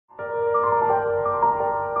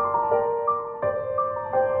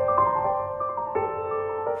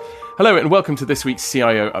Hello and welcome to this week's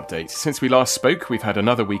CIO Update. Since we last spoke, we've had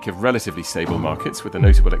another week of relatively stable markets, with the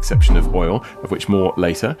notable exception of oil, of which more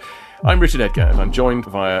later. I'm Richard Edgar, and I'm joined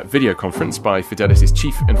via video conference by Fidelis'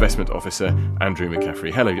 Chief Investment Officer, Andrew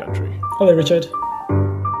McCaffrey. Hello, Andrew. Hello, Richard.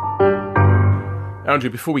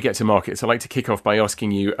 Andrew, before we get to markets, I'd like to kick off by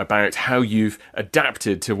asking you about how you've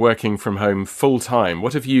adapted to working from home full-time.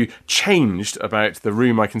 What have you changed about the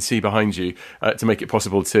room I can see behind you to make it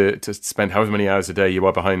possible to spend however many hours a day you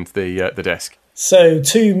are behind the desk? So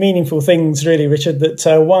two meaningful things, really, Richard.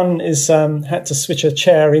 That one is had to switch a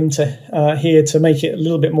chair into here to make it a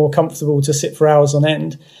little bit more comfortable to sit for hours on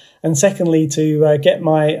end. And secondly, to get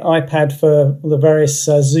my iPad for the various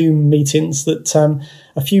Zoom meetings, that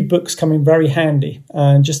a few books come in very handy,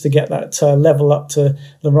 just to get that level up to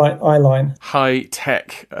the right eye line. High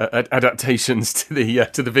tech adaptations to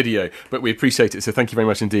the video, but we appreciate it. So thank you very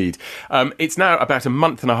much indeed. It's now about a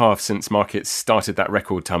month and a half since markets started that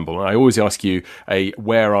record tumble. And I always ask you a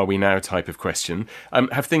 "where are we now" type of question.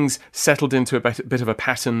 Have things settled into a bit of a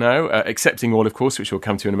pattern now, accepting oil, of course, which we'll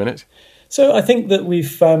come to in a minute? So I think that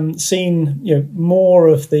we've seen more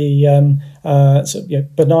of the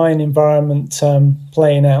benign environment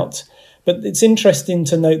playing out. But it's interesting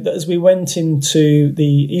to note that as we went into the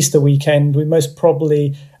Easter weekend, we most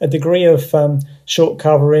probably a degree of short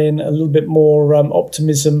covering, a little bit more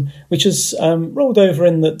optimism, which has rolled over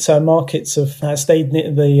in that markets have stayed near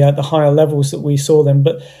the higher levels that we saw them.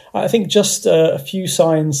 But I think just a few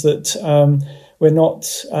signs that we're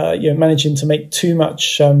not managing to make too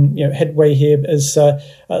much headway here as the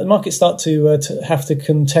markets start to have to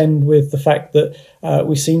contend with the fact that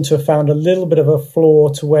we seem to have found a little bit of a floor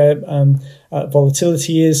to where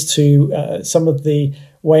volatility is, to some of the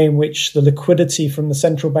way in which the liquidity from the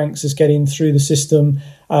central banks is getting through the system.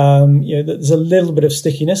 There's a little bit of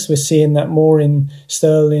stickiness. We're seeing that more in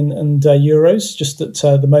sterling and euros just at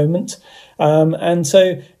the moment. And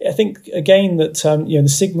so I think, again, that the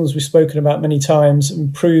signals we've spoken about many times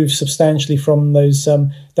improved substantially from those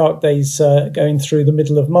dark days going through the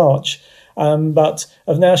middle of March, but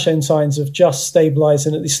have now shown signs of just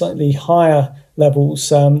stabilising at these slightly higher levels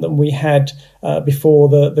than we had before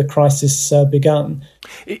the crisis begun.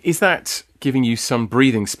 Is that giving you some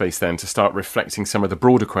breathing space then to start reflecting some of the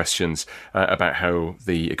broader questions about how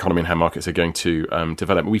the economy and how markets are going to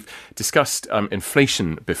develop? We've discussed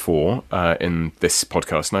inflation before in this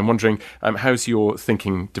podcast, and I'm wondering, how's your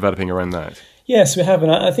thinking developing around that? Yes, we have.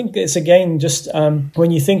 And I think it's, again, just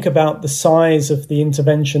when you think about the size of the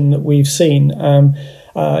intervention that we've seen,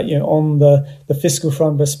 on the fiscal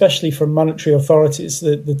front, but especially from monetary authorities,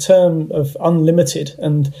 the term of unlimited,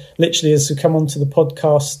 and literally as we come onto the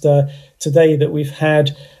podcast today, that we've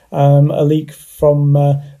had a leak from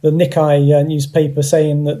the Nikkei newspaper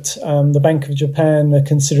saying that the Bank of Japan are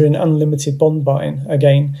considering unlimited bond buying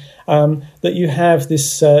again. That you have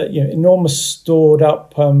this enormous stored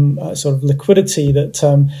up sort of liquidity that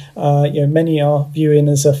many are viewing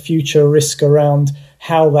as a future risk around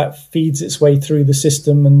how that feeds its way through the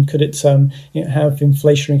system, and could it have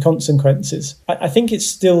inflationary consequences. I think it's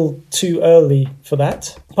still too early for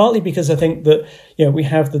that, partly because I think that we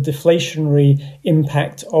have the deflationary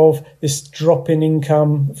impact of this drop in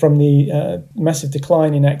income from the massive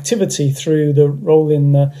decline in activity through the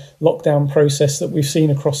rolling lockdown process that we've seen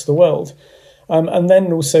across the world. And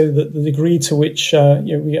then also the degree to which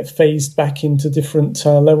we get phased back into different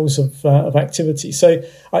levels of activity. So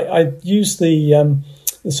I use the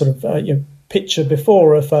sort of picture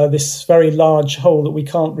before of this very large hole that we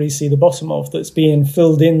can't really see the bottom of, that's being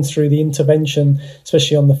filled in through the intervention,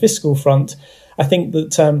 especially on the fiscal front. I think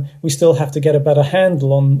that we still have to get a better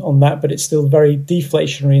handle on that, but it's still very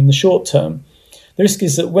deflationary in the short term. The risk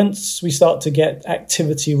is that once we start to get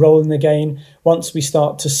activity rolling again, once we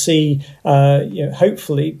start to see,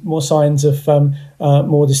 hopefully, more signs of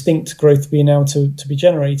more distinct growth being able to be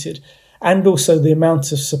generated, and also the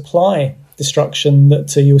amount of supply destruction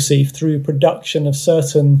that you'll see through production of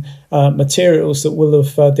certain materials that will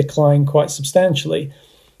have declined quite substantially.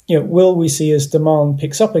 Will we see, as demand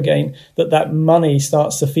picks up again, that money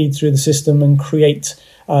starts to feed through the system and create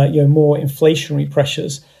more inflationary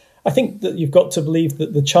pressures? I think that you've got to believe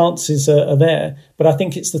that the chances are there, but I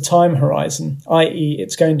think it's the time horizon, i.e.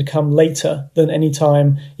 it's going to come later than any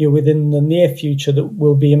time within the near future that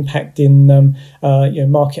will be impacting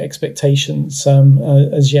market expectations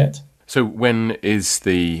as yet. So when is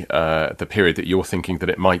the period that you're thinking that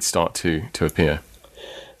it might start to appear?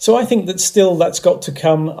 So I think that still that's got to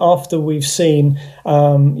come after we've seen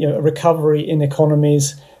a recovery in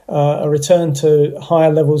economies, a return to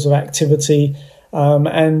higher levels of activity,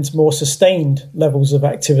 and more sustained levels of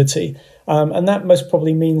activity. And that most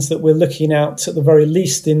probably means that we're looking out at the very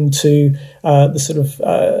least into the sort of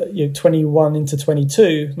 21 into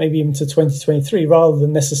 22, maybe even to 2023, rather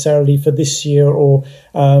than necessarily for this year or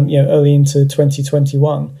early into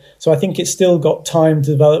 2021. So I think it's still got time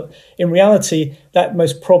to develop. In reality, that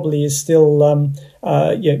most probably is still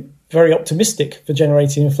very optimistic for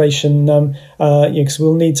generating inflation, because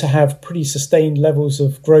we'll need to have pretty sustained levels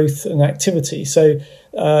of growth and activity. So,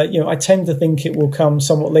 I tend to think it will come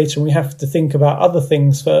somewhat later, and we have to think about other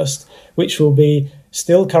things first, which will be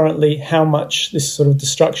still currently how much this sort of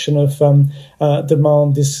destruction of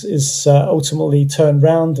demand is ultimately turned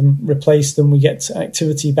round and replaced, and we get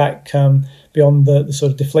activity back beyond the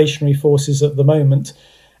sort of deflationary forces at the moment.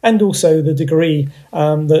 And also the degree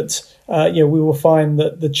that we will find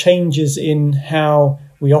that the changes in how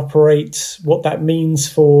we operate, what that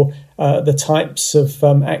means for the types of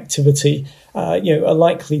activity, are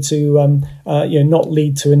likely to not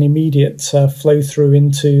lead to an immediate flow through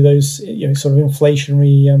into those sort of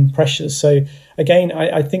inflationary pressures. So again,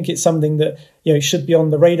 I think it's something that should be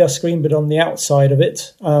on the radar screen, but on the outside of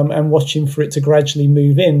it, and watching for it to gradually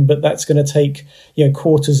move in. But that's going to take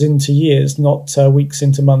quarters into years, not weeks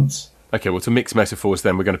into months. Okay, well, to mix metaphors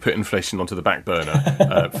then, we're going to put inflation onto the back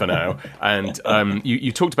burner for now. And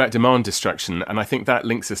you talked about demand destruction, and I think that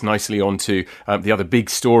links us nicely onto the other big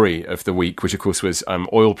story of the week, which, of course, was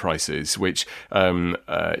oil prices, which,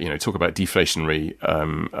 talk about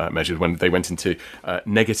deflationary measures when they went into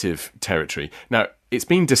negative territory. Now, it's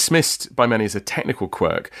been dismissed by many as a technical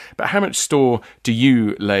quirk, but how much store do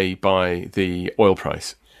you lay by the oil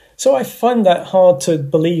price? So I find that hard to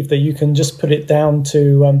believe that you can just put it down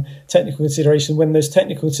to technical consideration when those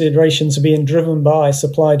technical considerations are being driven by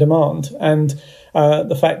supply demand and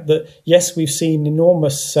the fact that, yes, we've seen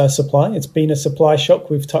enormous supply. It's been a supply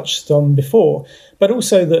shock we've touched on before, but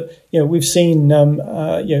also that we've seen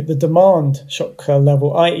the demand shock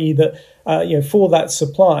level, i.e. that for that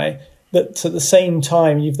supply, that at the same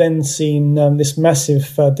time you've then seen this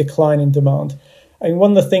massive decline in demand. I mean,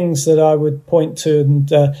 one of the things that I would point to and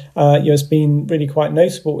has been really quite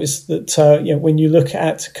notable is that when you look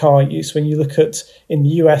at car use, when you look at in the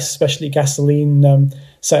US, especially gasoline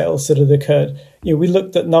sales that had occurred, we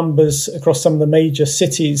looked at numbers across some of the major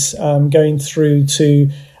cities going through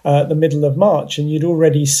to the middle of March, and you'd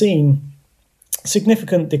already seen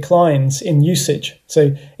significant declines in usage.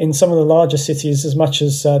 So in some of the larger cities, as much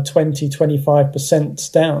as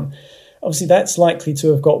 20-25% down. Obviously, that's likely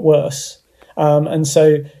to have got worse. And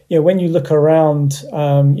so, when you look around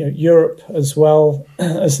Europe as well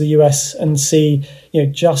as the US and see,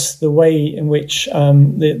 just the way in which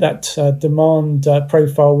that demand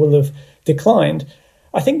profile will have declined,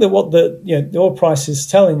 I think that what the oil price is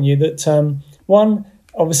telling you that one,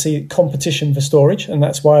 obviously competition for storage, and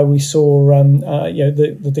that's why we saw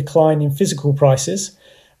the decline in physical prices.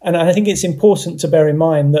 And I think it's important to bear in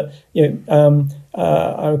mind that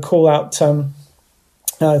I would call out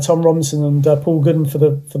Tom Robinson and Paul Goodman for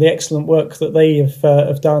the excellent work that they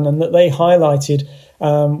have done, and that they highlighted.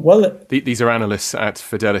 These are analysts at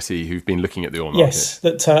Fidelity who've been looking at the oil market.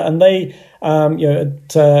 Yes, and they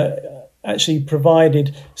actually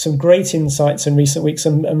provided some great insights in recent weeks,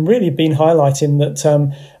 and really been highlighting that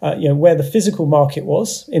where the physical market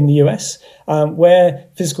was in the US, where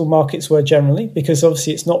physical markets were generally, because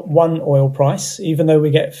obviously it's not one oil price, even though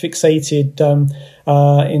we get fixated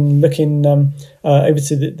in looking over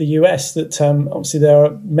to the US, that obviously there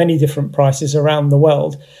are many different prices around the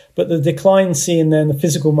world, but the decline seen there in the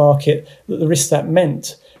physical market, that the risk that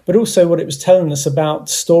meant, but also what it was telling us about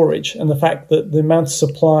storage and the fact that the amount of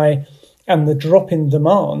supply and the drop in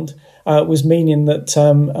demand was meaning that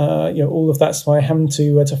all of that supply having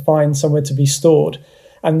to find somewhere to be stored,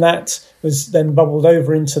 and that was then bubbled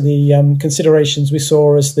over into the considerations we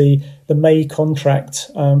saw as the May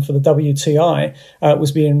contract for the WTI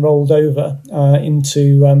was being rolled over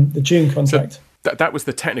into the June contract. So that was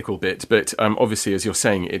the technical bit, but obviously, as you're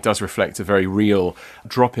saying, it does reflect a very real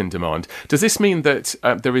drop in demand. Does this mean that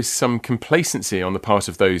there is some complacency on the part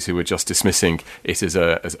of those who are just dismissing it as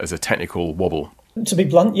a technical wobble? To be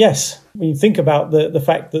blunt, yes. When you think about the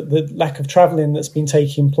fact that the lack of travelling that's been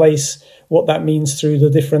taking place, what that means through the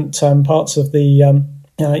different parts of the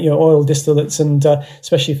oil distillates, and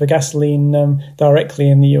especially for gasoline directly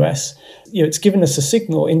in the US, it's given us a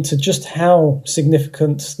signal into just how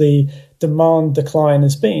significant the demand decline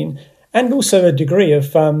has been, and also a degree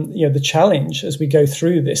of the challenge as we go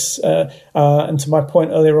through this. And to my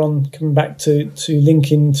point earlier on, coming back to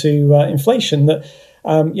link into inflation, that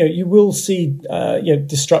you will see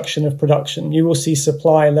destruction of production. You will see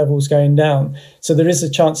supply levels going down. So there is a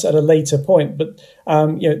chance at a later point. But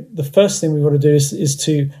the first thing we want to do is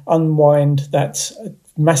to unwind that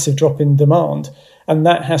massive drop in demand. And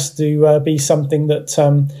that has to be something that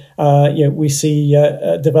we see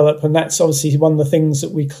develop, and that's obviously one of the things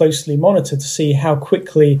that we closely monitor to see how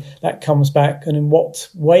quickly that comes back and in what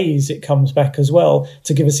ways it comes back as well,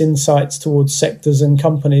 to give us insights towards sectors and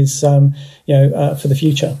companies, for the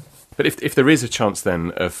future. But if there is a chance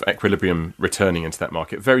then of equilibrium returning into that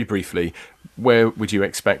market, very briefly, where would you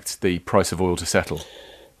expect the price of oil to settle?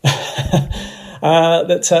 So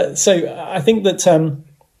I think that.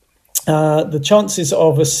 The chances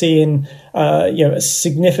of us seeing, a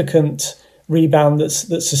significant rebound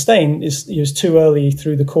that's sustained is too early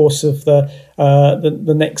through the course of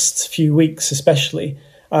the next few weeks, especially.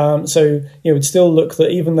 It'd still look that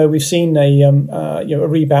even though we've seen a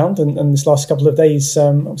rebound, and this last couple of days,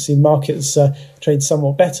 obviously the markets trade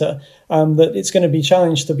somewhat better, that it's going to be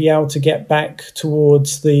challenged to be able to get back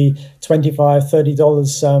towards the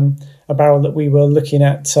 $25-30 a barrel that we were looking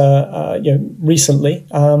at recently.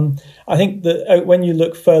 I think that when you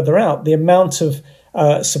look further out, the amount of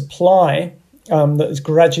supply that is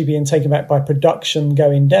gradually being taken back by production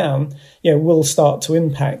going down, will start to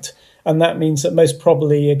impact. And that means that most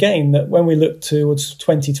probably, again, that when we look towards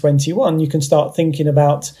 2021, you can start thinking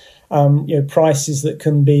about prices that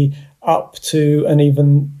can be up to and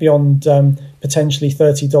even beyond potentially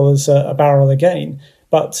 $30 a barrel again.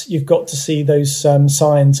 But you've got to see those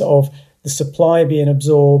signs of the supply being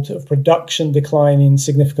absorbed, of production declining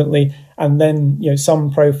significantly, and then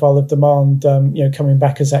some profile of demand coming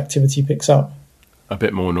back as activity picks up. A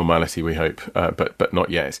bit more normality, we hope, but not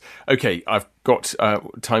yet. Okay, I've got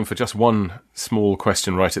time for just one small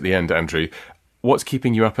question right at the end, Andrew. What's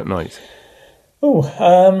keeping you up at night?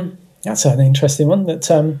 That's an interesting one.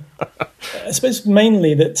 That I suppose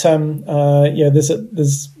mainly that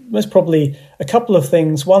there's most probably a couple of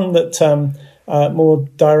things. One that more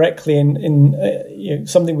directly in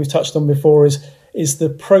something we've touched on before is the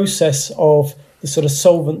process of the sort of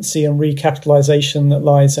solvency and recapitalisation that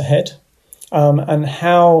lies ahead, and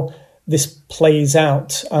how this plays out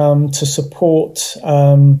to support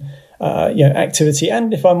activity.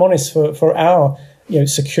 And if I'm honest, for our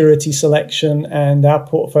security selection and our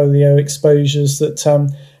portfolio exposures, that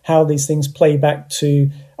how these things play back to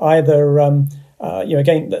either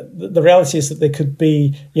again, the reality is that there could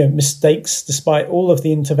be mistakes despite all of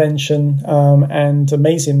the intervention and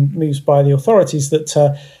amazing moves by the authorities,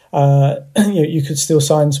 that you could still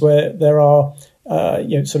signs where there are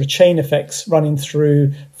sort of chain effects running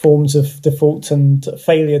through forms of default and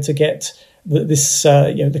failure to get this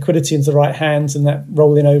liquidity into the right hands, and that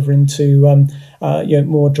rolling over into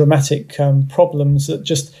more dramatic problems that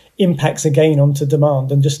just impacts again onto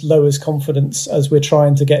demand and just lowers confidence as we're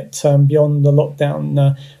trying to get beyond the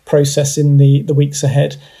lockdown process in the weeks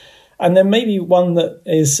ahead. And then maybe one that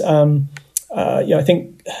is I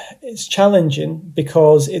think it's challenging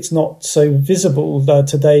because it's not so visible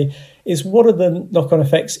today, is what are the knock-on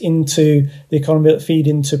effects into the economy that feed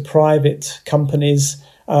into private companies,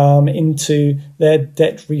 into their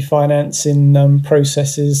debt refinancing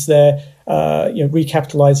processes, their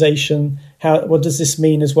recapitalisation. What does this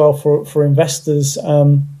mean as well for investors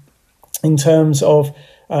in terms of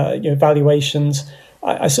valuations?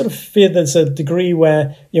 I sort of fear there's a degree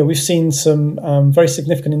where we've seen some very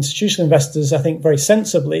significant institutional investors, I think very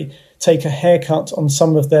sensibly, take a haircut on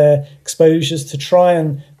some of their exposures to try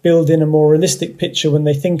and build in a more realistic picture when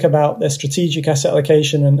they think about their strategic asset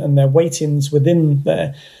allocation and their weightings within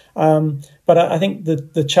there. But I think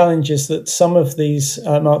the challenge is that some of these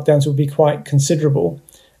markdowns will be quite considerable,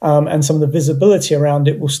 and some of the visibility around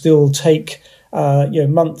it will still take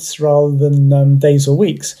months rather than days or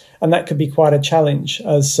weeks. And that could be quite a challenge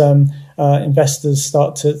as investors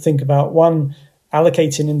start to think about, one,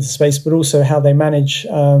 allocating into space, but also how they manage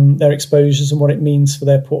their exposures and what it means for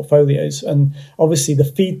their portfolios. And obviously the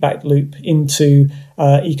feedback loop into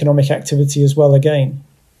economic activity as well again.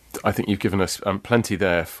 I think you've given us plenty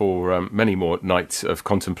there for many more nights of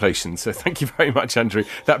contemplation. So thank you very much, Andrew.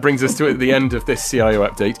 That brings us to the end of this CIO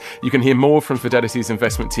update. You can hear more from Fidelity's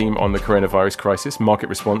investment team on the coronavirus crisis, market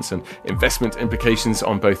response and investment implications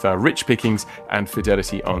on both our Rich Pickings and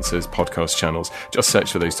Fidelity Answers podcast channels. Just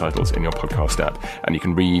search for those titles in your podcast app. And you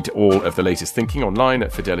can read all of the latest thinking online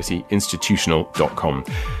at fidelityinstitutional.com.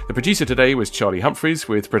 The producer today was Charlie Humphreys,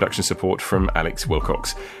 with production support from Alex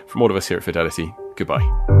Wilcox. From all of us here at Fidelity, goodbye.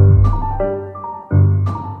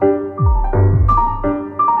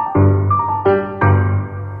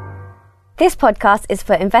 This podcast is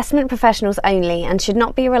for investment professionals only and should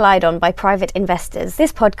not be relied on by private investors.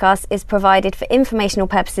 This podcast is provided for informational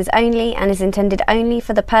purposes only and is intended only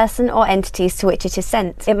for the person or entities to which it is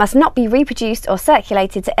sent. It must not be reproduced or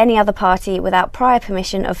circulated to any other party without prior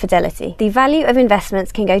permission of Fidelity. The value of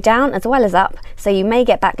investments can go down as well as up, so you may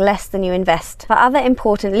get back less than you invest. For other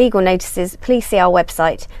important legal notices, please see our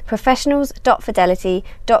website,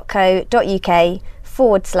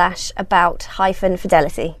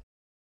 professionals.fidelity.co.uk/about-fidelity.